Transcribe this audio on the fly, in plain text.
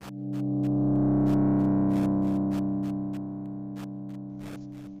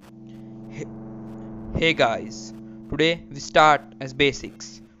Hey guys, today we start as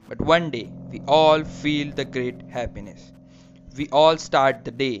basics, but one day we all feel the great happiness. We all start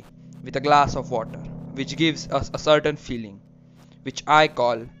the day with a glass of water, which gives us a certain feeling, which I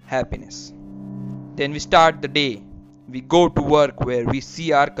call happiness. Then we start the day, we go to work where we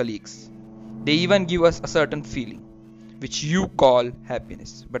see our colleagues. They even give us a certain feeling, which you call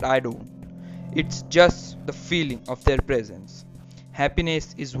happiness, but I don't. It's just the feeling of their presence.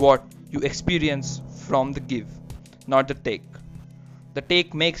 Happiness is what you experience from the give, not the take. The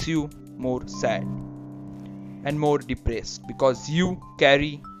take makes you more sad and more depressed because you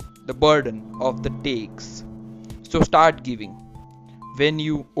carry the burden of the takes. So start giving. When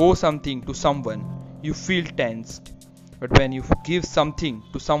you owe something to someone, you feel tensed. But when you give something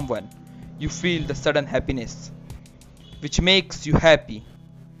to someone, you feel the sudden happiness, which makes you happy.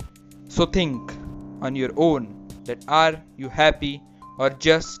 So think on your own that are you happy or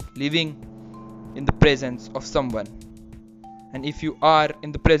just living in the presence of someone? And if you are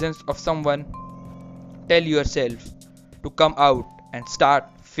in the presence of someone, tell yourself to come out and start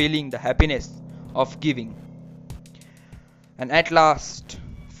feeling the happiness of giving. And at last,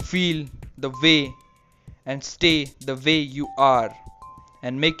 feel the way and stay the way you are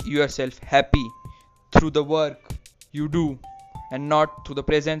and make yourself happy through the work you do and not through the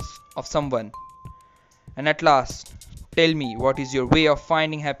presence of someone. And at last, tell me what is your way of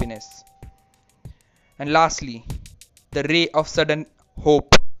finding happiness. And lastly, the ray of sudden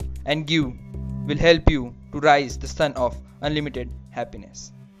hope and give will help you to rise the sun of unlimited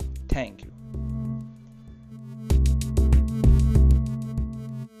happiness. Thank you.